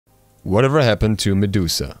Whatever happened to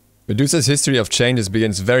Medusa? Medusa's history of changes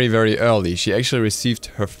begins very early. She actually received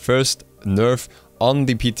her first nerf on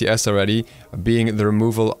the PTS already, being the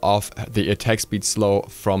removal of the attack speed slow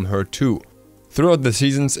from her 2. Throughout the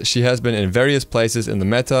seasons, she has been in various places in the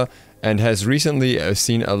meta and has recently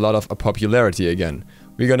seen a lot of popularity again.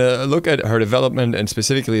 We're gonna look at her development and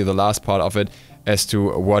specifically the last part of it as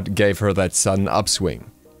to what gave her that sudden upswing.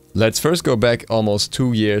 Let's first go back almost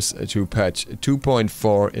 2 years to patch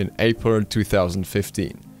 2.4 in April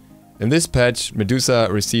 2015. In this patch, Medusa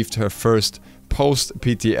received her first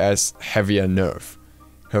post-PTS heavier nerf.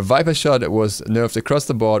 Her Viper Shot was nerfed across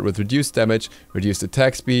the board with reduced damage, reduced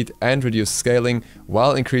attack speed and reduced scaling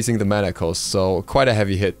while increasing the mana cost, so quite a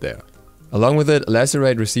heavy hit there. Along with it,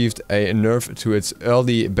 Lacerate received a nerf to its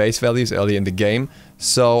early base values early in the game,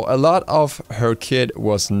 so a lot of her kit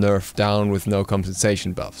was nerfed down with no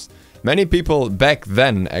compensation buffs. Many people back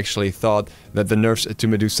then actually thought that the nerfs to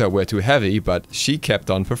Medusa were too heavy, but she kept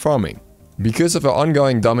on performing. Because of her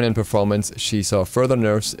ongoing dominant performance, she saw further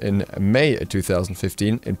nerfs in May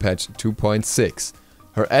 2015 in patch 2.6.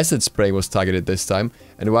 Her acid spray was targeted this time,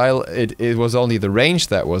 and while it was only the range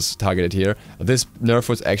that was targeted here, this nerf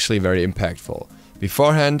was actually very impactful.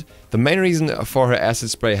 Beforehand, the main reason for her acid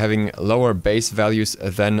spray having lower base values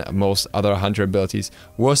than most other hunter abilities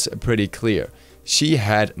was pretty clear. She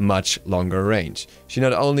had much longer range. She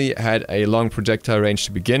not only had a long projectile range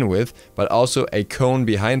to begin with, but also a cone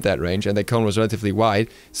behind that range, and the cone was relatively wide,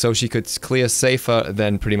 so she could clear safer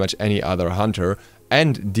than pretty much any other hunter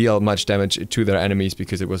and deal much damage to their enemies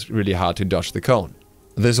because it was really hard to dodge the cone.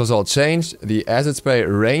 This was all changed. The acid spray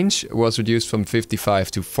range was reduced from 55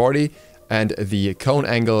 to 40 and the cone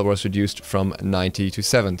angle was reduced from 90 to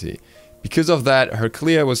 70. Because of that, her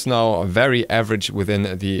clear was now very average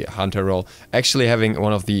within the hunter role, actually having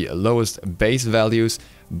one of the lowest base values,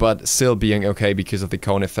 but still being okay because of the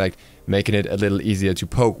cone effect, making it a little easier to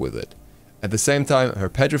poke with it. At the same time, her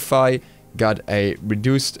Petrify got a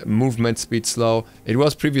reduced movement speed slow. It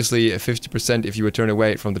was previously 50% if you were turned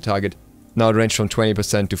away from the target. Now it ranged from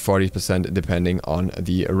 20% to 40% depending on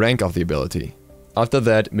the rank of the ability. After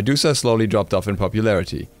that, Medusa slowly dropped off in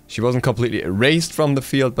popularity. She wasn't completely erased from the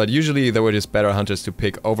field, but usually there were just better hunters to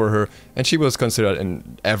pick over her, and she was considered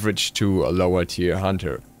an average to a lower tier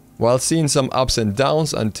hunter. While seeing some ups and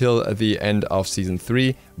downs until the end of Season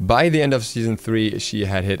 3, by the end of Season 3 she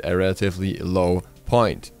had hit a relatively low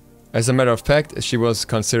point. As a matter of fact, she was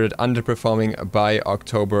considered underperforming by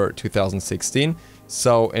October 2016,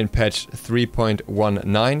 so in patch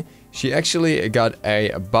 3.19 she actually got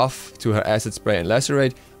a buff to her acid spray and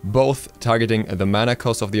lacerate, both targeting the mana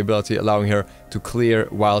cost of the ability, allowing her to clear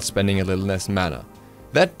while spending a little less mana.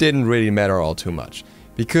 That didn't really matter all too much,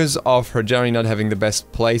 because of her generally not having the best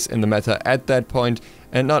place in the meta at that point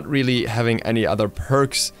and not really having any other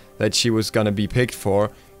perks that she was gonna be picked for.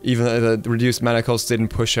 Even the reduced mana cost didn't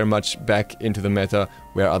push her much back into the meta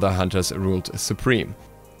where other hunters ruled supreme.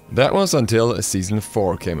 That was until Season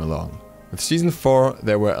 4 came along. With Season 4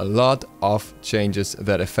 there were a lot of changes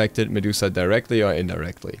that affected Medusa directly or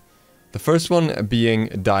indirectly. The first one being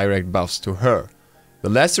direct buffs to her. The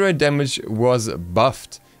lacerate damage was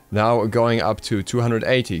buffed, now going up to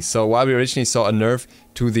 280, so while we originally saw a nerf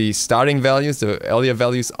to the starting values, the earlier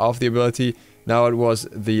values of the ability, now it was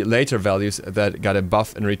the later values that got a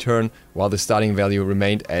buff in return, while the starting value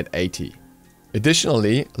remained at 80.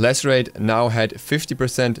 Additionally, Lacerate now had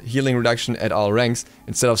 50% healing reduction at all ranks,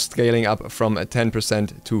 instead of scaling up from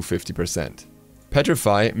 10% to 50%.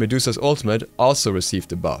 Petrify, Medusa's ultimate, also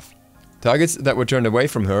received a buff. Targets that were turned away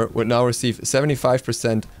from her would now receive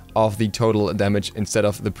 75% of the total damage instead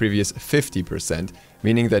of the previous 50%,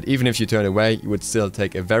 meaning that even if you turn away, you would still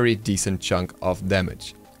take a very decent chunk of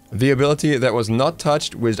damage. The ability that was not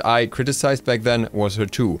touched, which I criticized back then, was her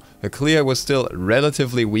 2. Her clear was still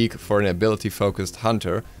relatively weak for an ability-focused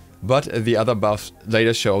hunter, but the other buffs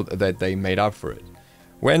later showed that they made up for it.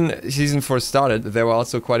 When Season 4 started, there were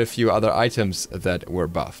also quite a few other items that were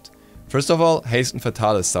buffed. First of all, Haste and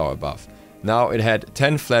Fatalis saw a buff. Now it had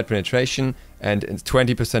 10 flat penetration and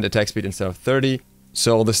 20% attack speed instead of 30.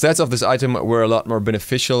 So the stats of this item were a lot more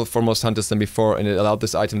beneficial for most hunters than before, and it allowed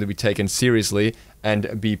this item to be taken seriously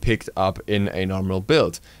and be picked up in a normal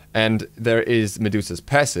build. And there is Medusa's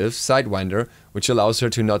passive, Sidewinder, which allows her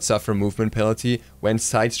to not suffer movement penalty when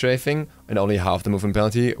side strafing and only half the movement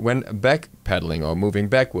penalty when backpedaling or moving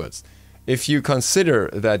backwards. If you consider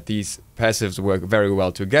that these passives work very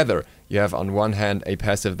well together, you have on one hand a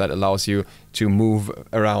passive that allows you to move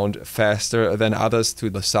around faster than others to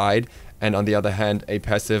the side, and on the other hand a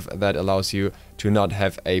passive that allows you to not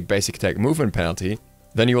have a basic attack movement penalty.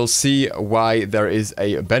 then you will see why there is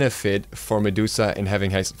a benefit for Medusa in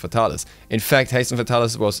having Haste Fatalis. In fact, Haste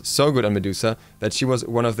Fatalis was so good on Medusa that she was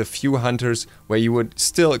one of the few hunters where you would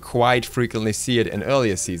still quite frequently see it in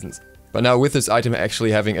earlier seasons. But now with this item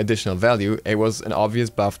actually having additional value, it was an obvious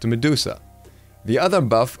buff to Medusa. The other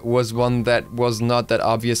buff was one that was not that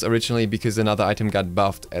obvious originally because another item got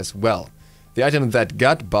buffed as well. The item that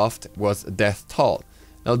got buffed was Death Toll.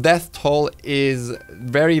 Now Death Toll is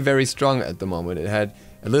very strong at the moment. It had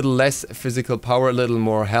a little less physical power, a little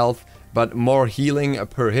more health, but more healing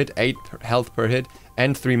per hit, 8 health per hit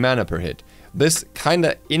and 3 mana per hit. This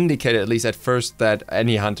kinda indicated, at least at first, that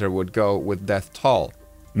any hunter would go with Death Toll.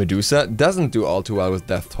 Medusa doesn't do all too well with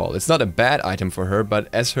Death Toll. It's not a bad item for her, but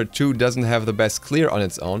as her 2 doesn't have the best clear on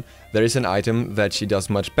its own, there is an item that she does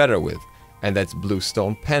much better with, and that's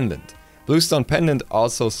Bluestone Pendant. Bluestone Pendant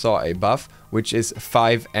also saw a buff, which is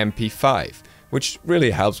 5 MP5, which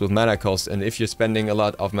really helps with mana cost, and if you're spending a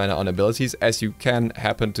lot of mana on abilities, as you can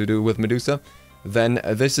happen to do with Medusa, then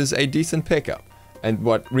this is a decent pickup. And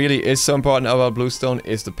what really is so important about Bluestone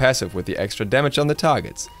is the passive with the extra damage on the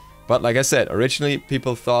targets. But like I said, originally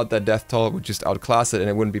people thought that Death Toll would just outclass it and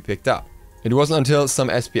it wouldn't be picked up. It wasn't until some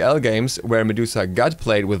SPL games where Medusa got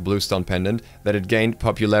played with Bluestone Pendant that it gained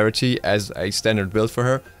popularity as a standard build for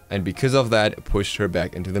her, and because of that pushed her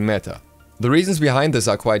back into the meta. The reasons behind this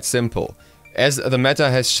are quite simple. As the meta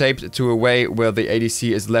has shaped to a way where the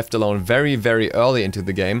ADC is left alone very early into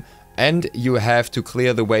the game, and you have to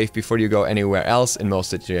clear the wave before you go anywhere else in most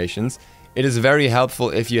situations, it is very helpful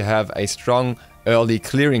if you have a strong early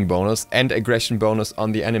clearing bonus and aggression bonus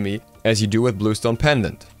on the enemy, as you do with Bluestone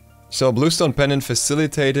Pendant. So Bluestone Pendant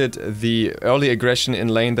facilitated the early aggression in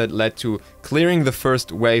lane that led to clearing the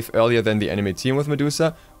first wave earlier than the enemy team with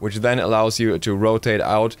Medusa, which then allows you to rotate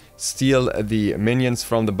out, steal the minions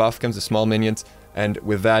from the buff camps, the small minions, and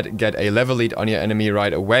with that get a level lead on your enemy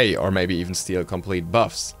right away, or maybe even steal complete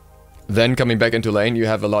buffs. Then coming back into lane, you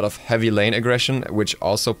have a lot of heavy lane aggression, which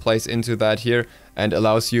also plays into that here and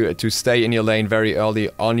allows you to stay in your lane very early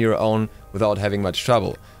on your own without having much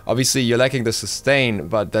trouble. Obviously you're lacking the sustain,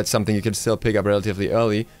 but that's something you can still pick up relatively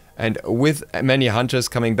early. And with many hunters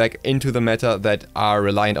coming back into the meta that are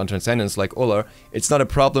reliant on Transcendence like Ullr, it's not a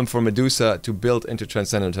problem for Medusa to build into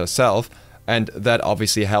Transcendence herself, and that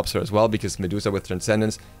obviously helps her as well because Medusa with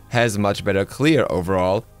Transcendence has much better clear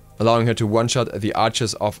overall, allowing her to one-shot the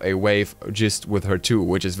archers off a wave just with her 2,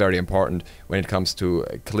 which is very important when it comes to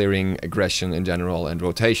clearing aggression in general and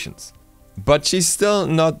rotations. But she's still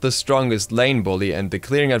not the strongest lane bully, and the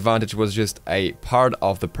clearing advantage was just a part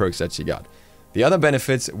of the perks that she got. The other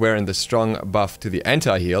benefits were in the strong buff to the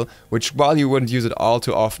anti-heal, which while you wouldn't use it all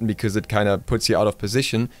too often because it kinda puts you out of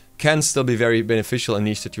position, can still be very beneficial in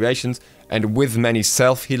niche situations, and with many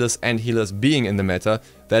self-healers and healers being in the meta,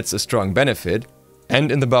 that's a strong benefit. And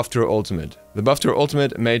in the buff to her ultimate. The buff to her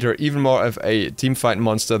ultimate made her even more of a teamfight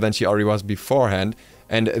monster than she already was beforehand,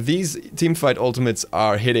 and these teamfight ultimates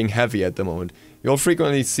are hitting heavy at the moment. You'll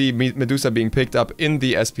frequently see Medusa being picked up in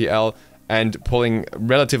the SPL and pulling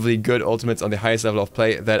relatively good ultimates on the highest level of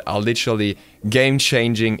play that are literally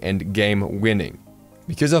game-changing and game-winning.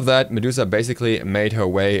 Because of that, Medusa basically made her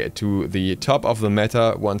way to the top of the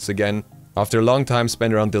meta once again, after a long time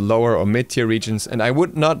spent around the lower or mid-tier regions, and I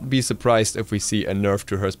would not be surprised if we see a nerf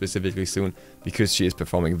to her specifically soon, because she is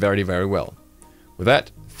performing very well. With that,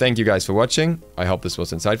 thank you guys for watching. I hope this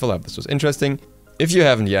was insightful, I hope this was interesting. If you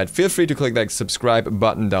haven't yet, feel free to click that subscribe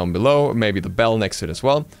button down below, maybe the bell next to it as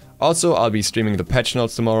well. Also, I'll be streaming the patch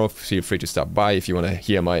notes tomorrow, feel free to stop by if you want to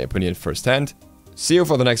hear my opinion firsthand. See you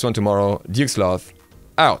for the next one tomorrow. ZiSotto,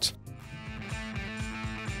 out!